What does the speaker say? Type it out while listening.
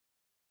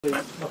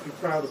Must be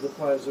proud of the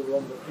players that were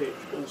on the pitch,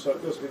 but also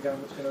it does be a game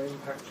that's going to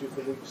impact you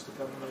for weeks to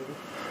come, maybe.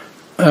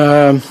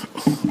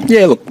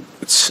 Yeah, look,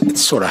 it's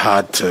sort of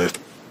hard to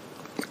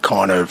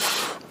kind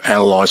of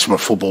analyse from a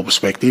football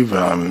perspective.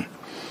 You're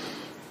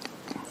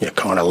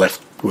kind of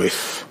left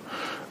with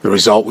the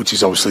result, which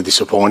is obviously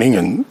disappointing,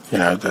 and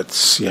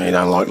that's you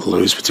don't like to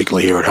lose,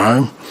 particularly here at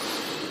home.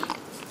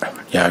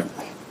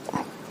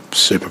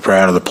 Super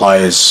proud of the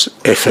players'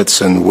 efforts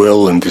and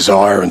will and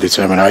desire and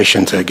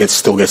determination to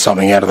still get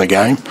something out of the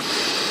game.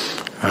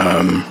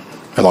 And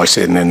like I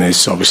said, and then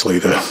there's obviously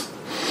the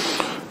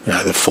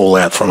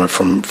fallout from it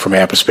from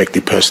our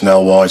perspective,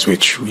 personnel-wise,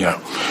 which I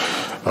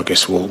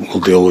guess we'll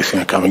deal with in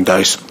the coming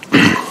days.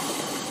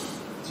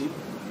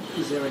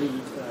 Is there any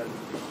insight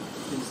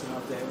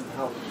out there on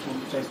how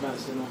James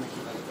Maddison or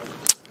Mickey Maddison?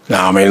 No,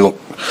 I mean, look,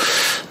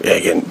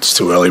 again, it's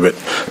too early, but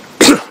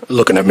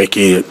looking at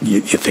Mickey,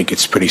 you think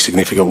it's a pretty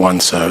significant one,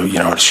 so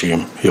I'd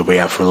assume he'll be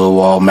out for a little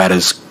while. Matt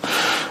has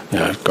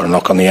got a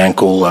knock on the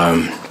ankle.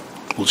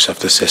 We'll just have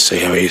to see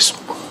how he is.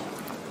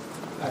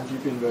 And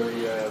you've been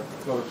very a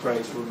lot of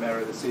praise for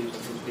Romero this season,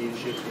 his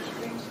leadership, his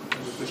things,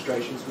 his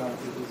frustrations now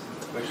with his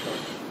red card.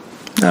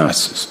 No,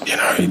 it's just,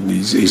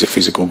 he's a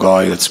physical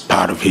guy. That's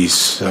part of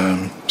his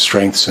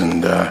strengths,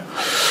 and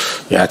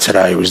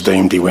today it was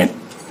deemed he went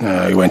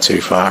too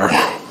far, and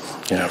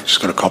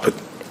just got to cop it.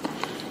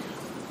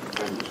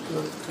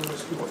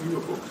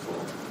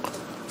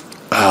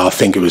 I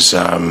think it was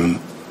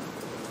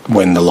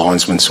when the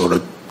linesman sort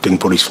of didn't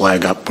put his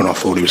flag up when I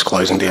thought he was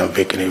closing down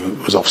Vic and he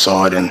was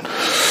offside, and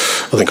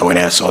I think I went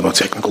outside my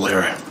technical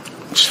area,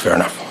 which is fair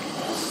enough.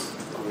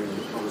 I mean,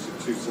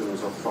 obviously 2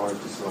 centres off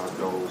 5 disallowed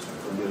goals,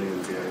 a million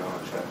VAR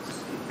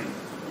checks.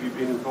 Have you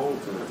been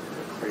involved in a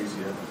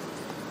crazier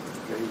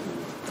game?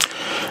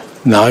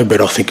 No, but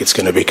I think it's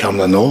going to become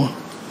the norm.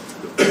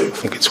 I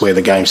think it's where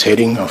the game's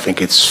heading. I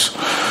think it's,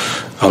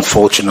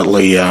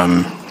 unfortunately,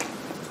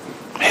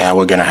 how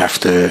we're going to have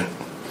to,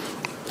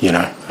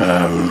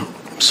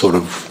 sort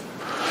of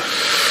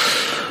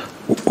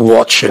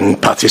watch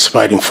and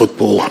participate in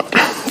football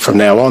from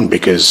now on,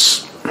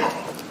 because,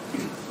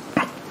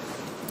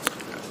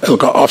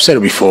 look, I've said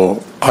it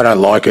before, I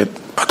don't like it.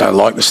 I don't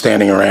like the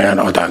standing around.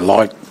 I don't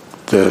like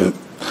the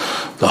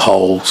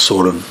whole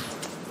sort of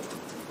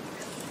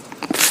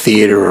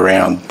theatre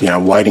around,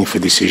 waiting for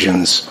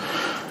decisions.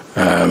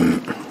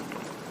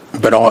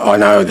 But I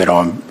know that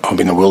I'm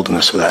in the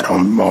wilderness for that.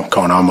 I'm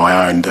kind of on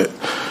my own. That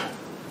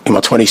in my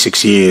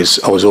 26 years,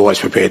 I was always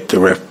prepared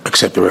to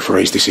accept the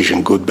referee's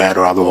decision, good, bad,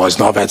 or otherwise.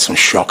 And I've had some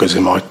shockers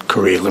in my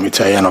career, let me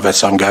tell you, and I've had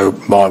some go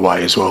my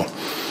way as well.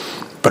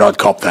 But I'd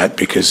cop that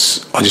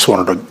because I just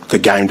wanted the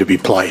game to be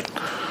played.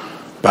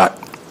 But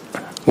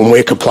when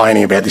we're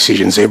complaining about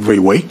decisions every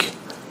week,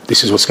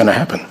 this is what's going to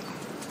happen.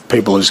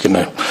 People are just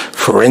going to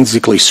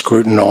forensically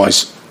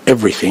scrutinise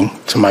everything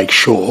to make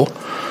sure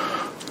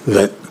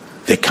that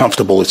they're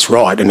comfortable it's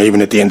right, and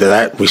even at the end of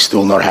that, we're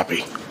still not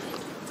happy.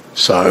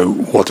 So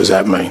what does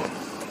that mean?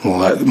 Well,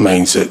 that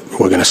means that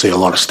we're going to see a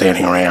lot of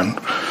standing around.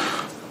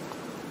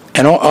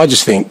 And I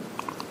just think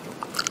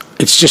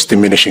it's just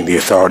diminishing the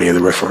authority of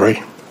the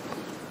referee.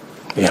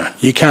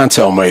 You can't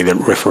tell me that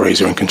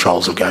referees are in control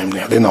of the game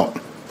now. They're not.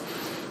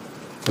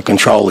 The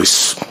control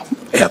is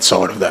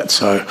outside of that.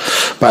 So,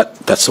 but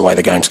that's the way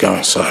the game's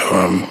going. So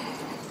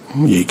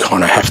you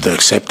kind of have to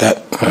accept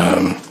that,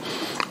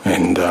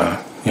 and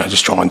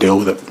just try and deal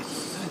with it.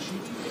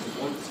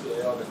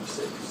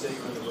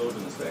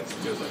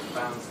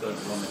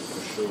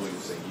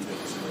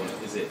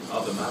 Is it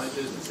other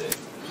managers? Is it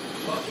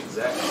like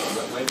execs?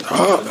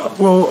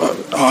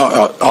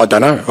 I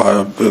don't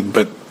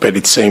know, but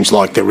it seems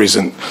like there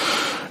isn't,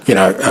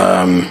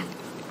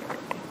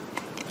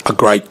 a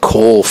great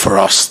call for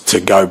us to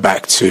go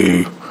back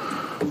to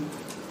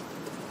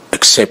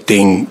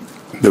accepting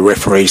the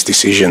referee's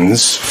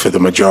decisions for the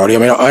majority. I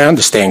mean, I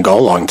understand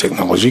goal line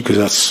technology because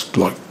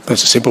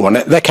that's a simple one.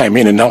 That came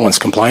in and no one's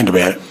complained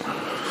about it.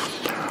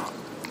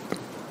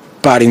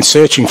 But in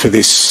searching for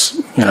this,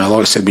 like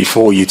I said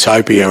before,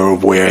 utopia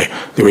of where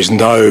there is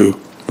no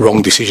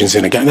wrong decisions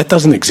in a game, that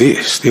doesn't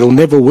exist. It'll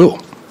never will.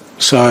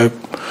 So,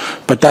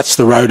 but that's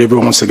the road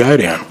everyone wants to go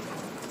down.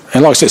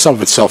 And like I said, some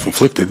of it's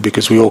self-inflicted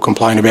because we all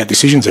complain about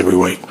decisions every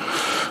week.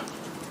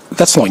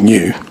 That's not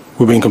new.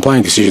 We've been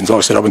complaining decisions. Like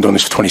I said, I've been doing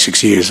this for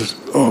 26 years.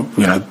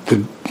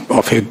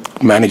 I've had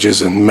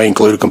managers, and me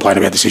included, complain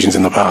about decisions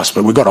in the past,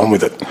 but we got on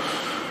with it.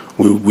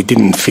 We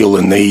didn't feel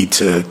the need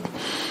to,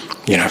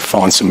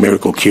 find some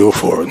miracle cure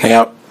for it.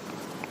 Now,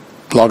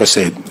 like I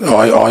said,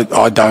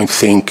 I don't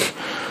think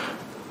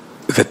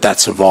that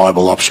that's a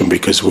viable option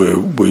because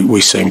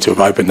we seem to have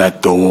opened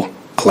that door,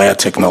 allowed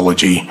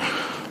technology.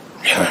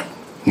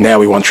 Now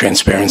we want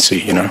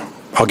transparency.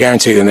 I'll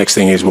guarantee the next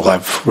thing is we'll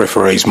have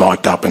referees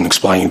mic'd up and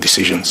explaining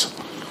decisions.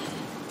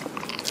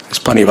 There's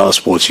plenty of other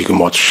sports you can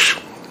watch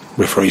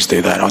referees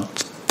do that. I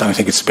don't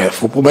think it's about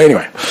football, but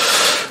anyway,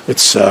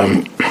 it's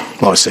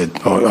like I said,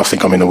 I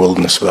think I'm in the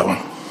wilderness for that one.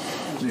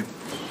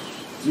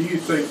 Do you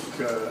think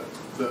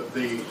that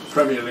the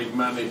Premier League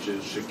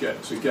managers should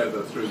get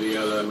together through the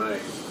LMA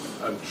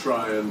and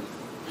try and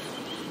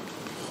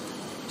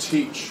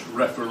teach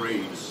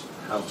referees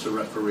how to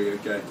referee a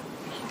game?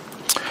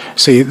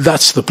 See,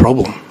 that's the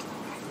problem.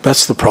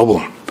 That's the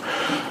problem.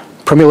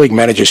 Premier League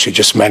managers should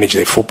just manage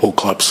their football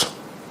clubs.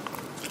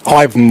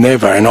 I've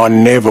never, and I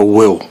never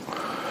will,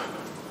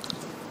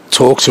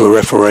 talk to a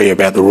referee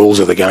about the rules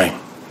of the game.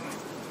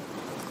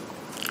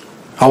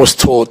 I was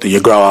taught that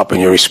you grow up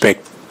and you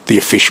respect the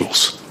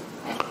officials.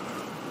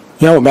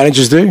 You know what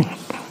managers do?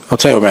 I'll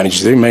tell you what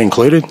managers do, me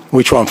included.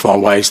 We try and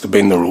find ways to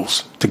bend the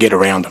rules, to get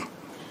around them.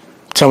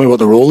 Tell me what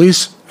the rule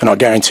is, and I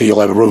guarantee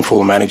you'll have a room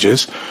full of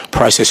managers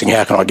processing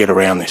how can I get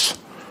around this.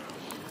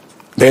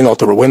 We're not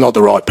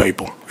the right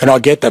people. And I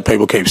get that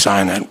people keep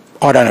saying that.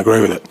 I don't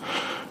agree with it.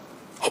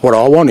 What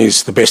I want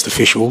is the best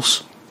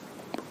officials,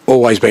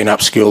 always been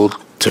upskilled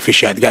to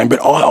officiate the game.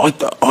 But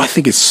I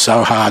think it's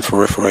so hard for a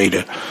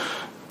referee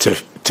to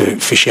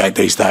officiate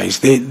these days.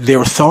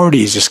 Their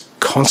authority is just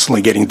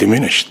constantly getting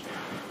diminished.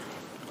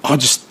 I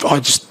just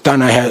don't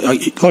know how.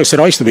 Like I said,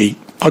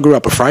 I grew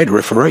up afraid of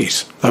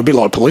referees. They're a bit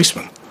like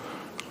policemen,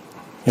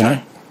 you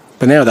know.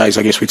 But nowadays,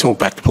 I guess we talk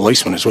back to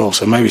policemen as well.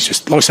 So maybe it's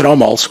just, like I said,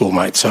 I'm old school,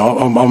 mate. So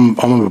I'm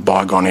a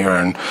bygone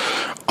era, and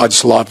I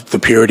just love the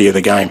purity of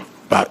the game.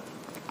 But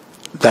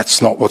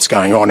that's not what's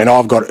going on. And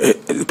I've got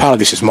part of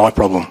this is my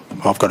problem.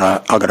 I've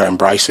got to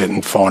embrace it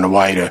and find a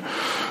way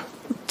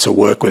to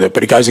work with it.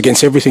 But it goes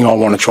against everything I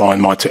want to try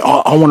in my team.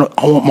 I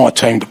want my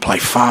team to play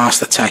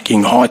fast,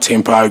 attacking, high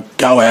tempo,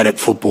 go out at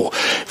football.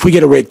 If we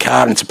get a red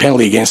card and it's a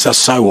penalty against us,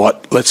 so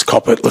what? Let's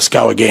cop it. Let's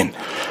go again.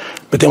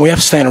 But then we have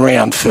to stand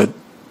around for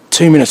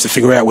 2 minutes to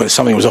figure out whether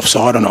something was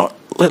offside or not.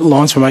 Let the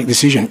linesman make a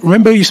decision.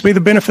 Remember, it used to be the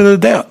benefit of the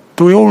doubt.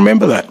 Do we all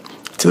remember that?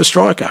 To the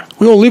striker.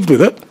 We all lived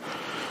with it.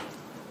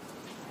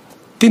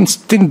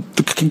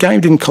 The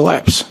game didn't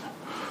collapse.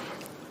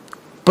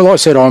 But like I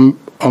said, I'm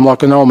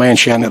like an old man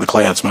shouting at the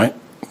clouds, mate.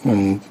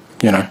 And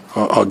you know,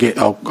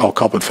 I'll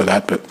cop it for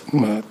that. But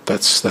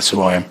that's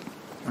who I am.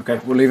 Okay,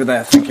 we'll leave it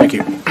there. Thank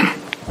you. Thank you.